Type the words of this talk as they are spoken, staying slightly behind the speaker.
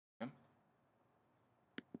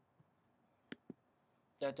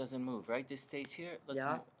that doesn't move, right? This stays here. Let's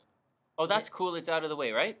Yeah. move. Oh, that's cool. It's out of the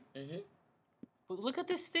way, right? Mm-hmm. But look at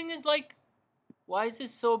this thing is like, why is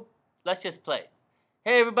this so... Let's just play.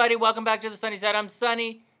 Hey, everybody. Welcome back to the Sunny Side. I'm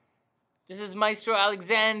Sonny. This is Maestro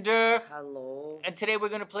Alexander. Hello. And today we're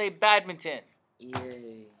going to play badminton.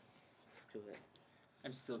 Yay. Let's do it.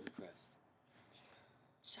 I'm still depressed.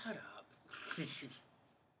 Shut up.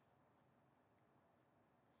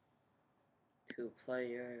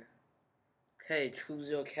 2-player. Okay, choose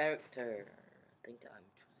your character. I think I'm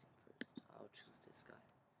choosing first. I'll choose this guy.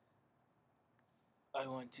 I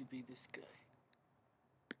want to be this guy.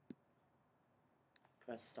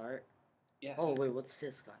 Press start. Yeah. Oh, wait, what's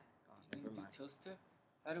this guy? Oh, never mind. Toaster?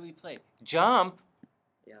 How do we play? Jump.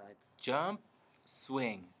 Yeah, it's... Jump.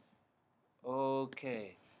 Swing.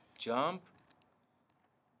 Okay. Jump.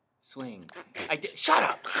 Swing. I did. Shut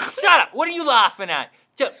up! Shut up! What are you laughing at?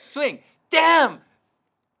 Jump. Swing. Damn!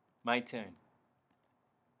 My turn.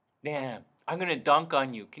 Damn. I'm gonna dunk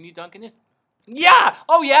on you. Can you dunk in this? Yeah!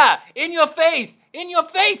 Oh yeah! In your face! In your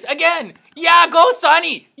face! Again! Yeah! Go,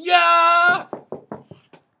 Sonny! Yeah!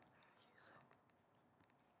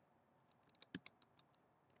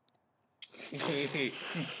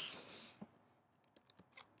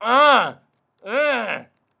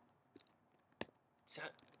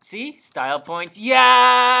 See? Style points.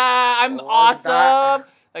 Yeah! I'm awesome!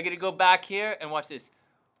 I gotta go back here and watch this.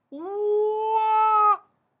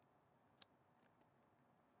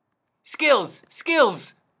 Skills!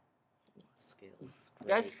 Skills! Skills.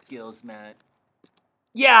 That's skills, man.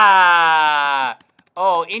 Yeah!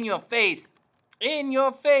 Oh, in your face. In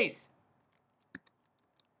your face.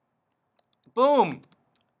 Boom.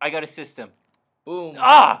 I got a system. Boom.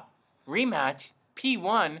 Ah! Rematch.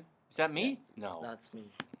 P1. Is that me? No. That's me.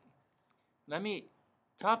 Let me...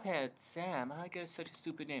 Top Hat Sam. How I get such a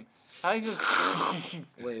stupid name? How you...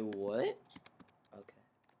 Wait, what? Okay.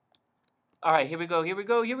 Alright, here we go. Here we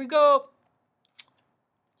go. Here we go.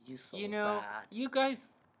 You so You know, bad. you guys...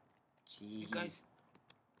 Jeez. You guys...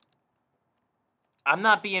 I'm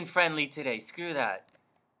not being friendly today. Screw that.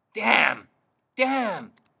 Damn.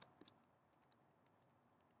 Damn.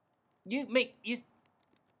 You...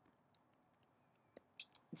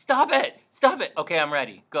 Stop it. Stop it. Okay, I'm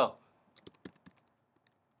ready. Go.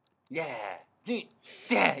 Yeah.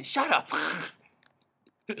 Yeah. Shut up.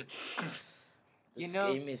 This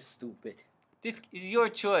game is stupid. This is your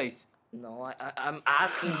choice. No, I'm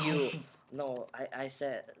asking you. No, I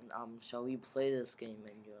said, shall we play this game?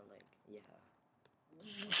 And you're like, yeah.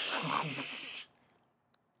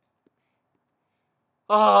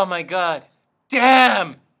 Oh my god.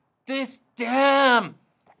 Damn. Damn.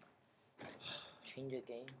 Change the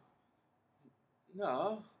game.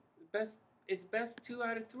 No. It's best 2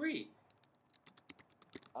 out of 3.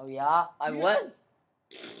 Oh yeah? I won?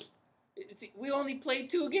 See, we only played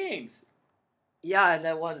 2 games. Yeah, and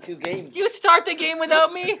I won 2 games. You start the game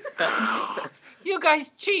without me? You guys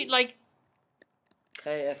cheat like...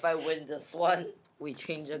 Okay, if I win this one, we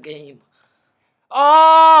change the game.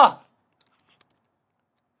 Oh!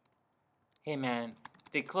 Hey man,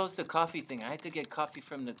 they closed the coffee thing. I had to get coffee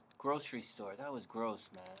from the grocery store. That was gross,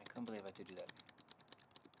 man. I can't believe I had to do that.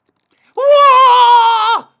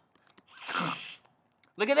 Whoa!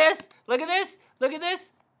 Look at this! Look at this! Look at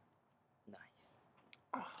this! Nice.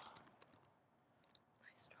 Oh.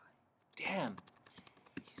 Nice try. Damn.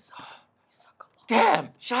 You suck a lot. Damn!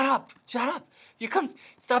 Shut up! Shut up! You come...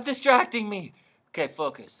 Stop distracting me! Okay,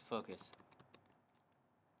 focus. Focus.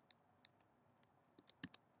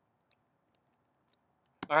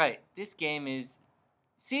 Alright, this game is...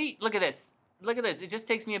 See? Look at this. Look at this. It just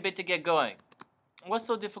takes me a bit to get going. What's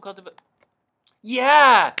so difficult about...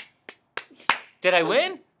 Yeah! Did I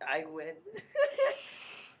win? I win.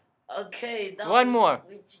 Okay. One more.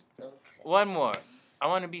 Okay. One more. I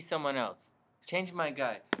want to be someone else. Change my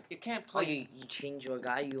guy. You can't Oh, play... you change your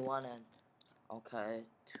guy? You want to... Okay.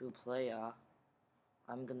 2-player.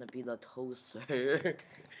 I'm gonna be the toaster.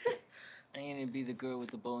 I'm gonna be the girl with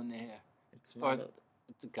the bow in the hair. It's Or not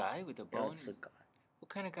the guy with the bow yeah, in it's the... a guy. What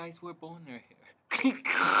kind of guys wear bow in their hair?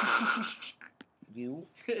 You?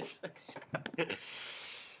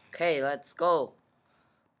 Okay, let's go.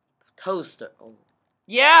 Toaster. Oh.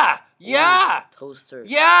 Yeah! Yeah! Oh, toaster.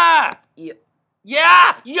 Yeah! Yeah.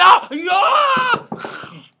 Yeah! Yeah! Yeah!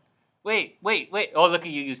 Wait. Oh, look at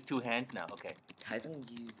you use 2 hands now. Okay. I don't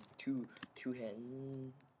use two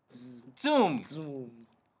hands. Zoom. Zoom.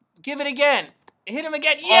 Give it again. Hit him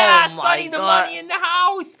again. Yeah! Oh my Sonny, the God. money in the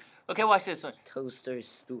house! Okay, watch this one. Toaster is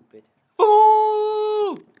stupid.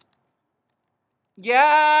 Ooh!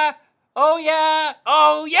 Yeah! Oh, yeah!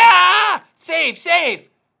 Oh, yeah! Save!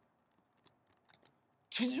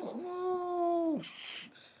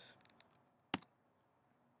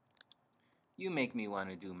 You make me want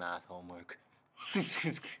to do math homework.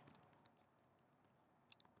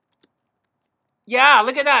 Yeah,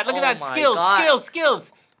 look at that. Look at Oh that. my Skills, God. skills,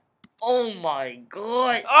 skills. Oh my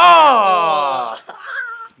God. Oh!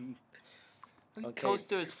 Okay.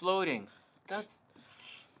 Toaster is floating. That's...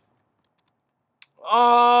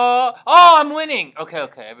 Oh, I'm winning. Okay,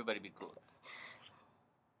 everybody be cool.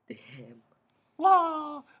 Damn.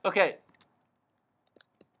 Whoa. Okay.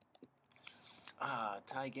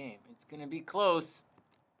 Tie game. It's gonna be close.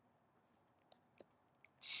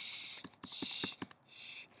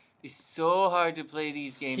 It's so hard to play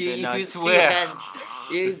these games and not swear.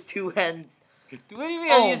 Use two hands. What do you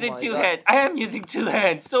mean I'm using two hands? I am using two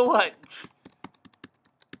hands. So what?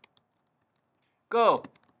 Go.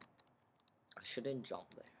 I shouldn't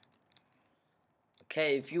jump there.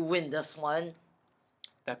 Okay, if you win this one,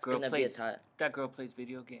 That girl be a plays. tie. That girl plays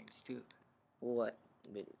video games too. What?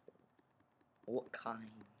 What kind?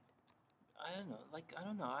 I don't know. I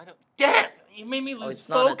don't know. I don't. Damn! You made me lose It's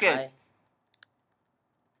not a focus. tie.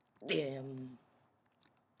 Damn.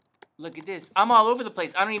 Look at this. I'm all over the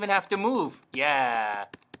place. I don't even have to move. Yeah.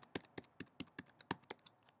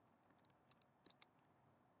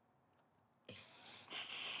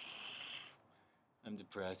 I'm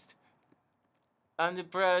depressed. I'm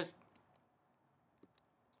depressed.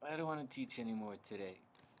 I don't want to teach anymore today.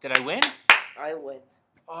 Did I win? I win.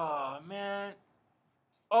 Oh, man.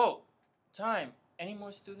 Oh, time. Any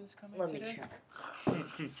more students coming Let me today? check.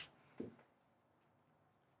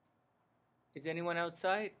 Is anyone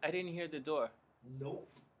outside? I didn't hear the door. Nope.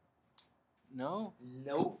 No?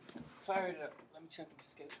 Nope. Fire it up. Let me check the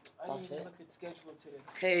schedule. I didn't That's even it? look at schedule today.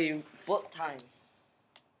 Okay, book time.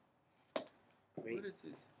 Great. What is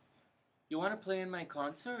this? You want to play in my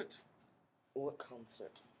concert? What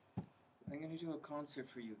concert? I'm going to do a concert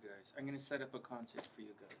for you guys. I'm going to set up a concert for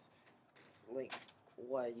you guys. Like,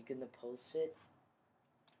 what? You gonna post it?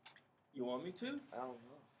 You want me to? I don't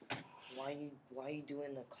know. Why you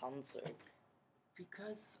doing a concert?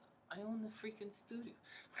 Because I own the freaking studio.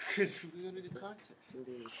 Because we're going to do a concert.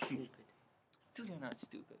 Studio is stupid. Studio not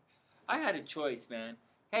stupid. I had a choice, man.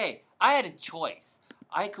 Hey, I had a choice.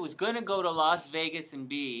 I was going to go to Las Vegas and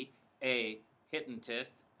be a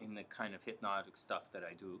hypnotist in the kind of hypnotic stuff that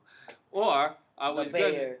I do. Or I was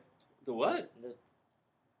going to... The what? The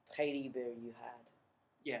teddy bear you had.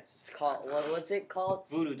 Yes. It's called, what's it called?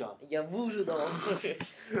 Voodoo doll. Yeah, voodoo doll.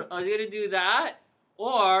 I was going to do that.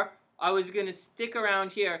 Or I was going to stick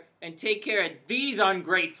around here and take care of these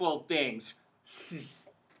ungrateful things.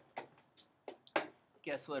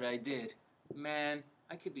 Guess what I did? Man,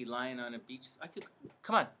 I could be lying on a beach.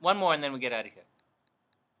 Come on, one more and then we get out of here.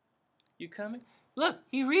 You coming? Look,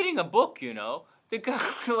 he's reading a book, you know. The guy,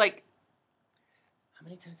 like, how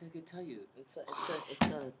many times I could tell you? It's a.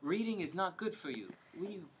 Reading is not good for you.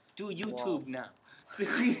 We do YouTube now. You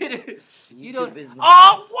YouTube is.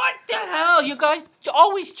 Oh, what the hell? You guys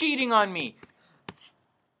always cheating on me.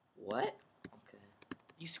 What? Okay.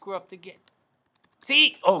 You screw up the game.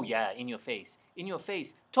 See? Oh yeah, in your face. In your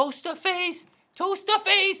face. Toaster face. Toaster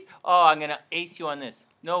face. Oh, I'm gonna ace you on this.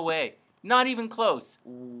 No way. Not even close.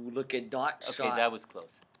 Ooh, look at dot shot. Okay, that was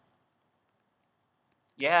close.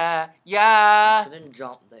 Yeah, yeah. I shouldn't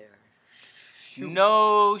jump there. Shoot.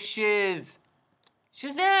 No shiz.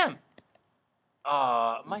 Shazam.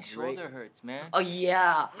 My shoulder hurts, man. Oh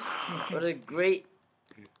yeah. What a great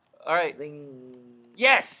All right. thing.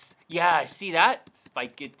 Yes. Yeah, see that?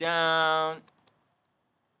 Spike it down.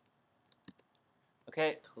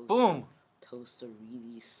 Okay. Toaster. Boom. Toaster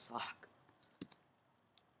really suck.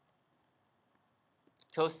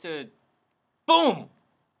 Toaster. Boom.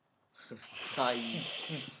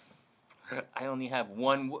 Nice. I only have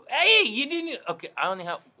one. Hey, you didn't. Okay, I only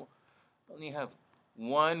have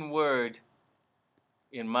one word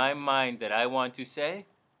in my mind that I want to say,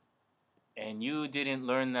 and you didn't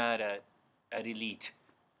learn that at Elite.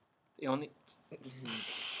 They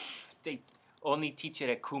only teach it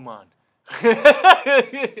at Kumon.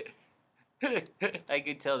 I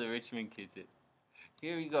could tell the Richmond kids it.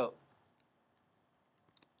 Here we go.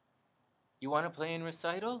 You want to play in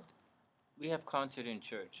recital? We have concert in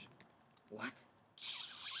church. What?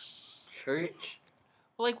 Church?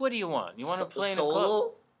 Like, what do you want? You want to play in a solo?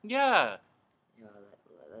 club? Yeah. Yeah,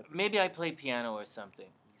 that's. Maybe I play piano or something.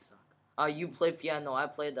 You suck. You play piano. I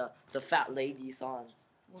play the fat lady song.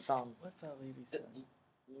 What fat lady song?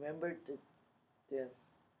 Remember the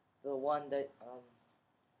one that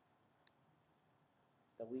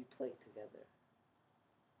we played together.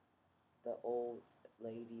 The old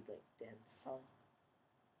lady like dance song.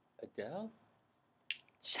 Adele?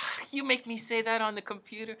 You make me say that on the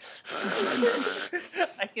computer.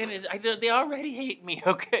 I can't. They already hate me.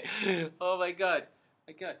 Okay. Oh my God.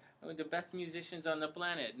 I'm the best musicians on the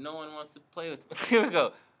planet. No one wants to play with me. Here we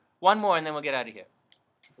go. One more, and then we'll get out of here.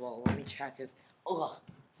 Well, let me check if. Oh,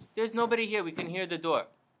 There's nobody here. We can hear the door.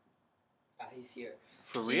 he's here.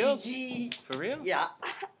 For real? GG. For real? Yeah.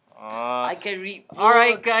 I can read. All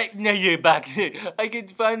right, guys. No, you're back. I can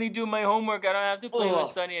finally do my homework. I don't have to play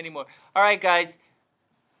with Sonny anymore. All right, guys.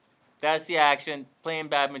 That's the action. Playing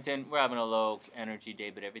badminton. We're having a low energy day,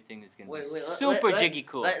 but everything is gonna be super jiggy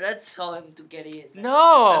cool. Let's tell him to get in.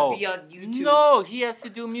 No. And be on YouTube. No, he has to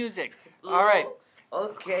do music. All right.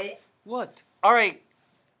 Okay. What? All right.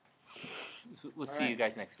 We'll see right. you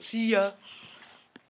guys next week. See ya.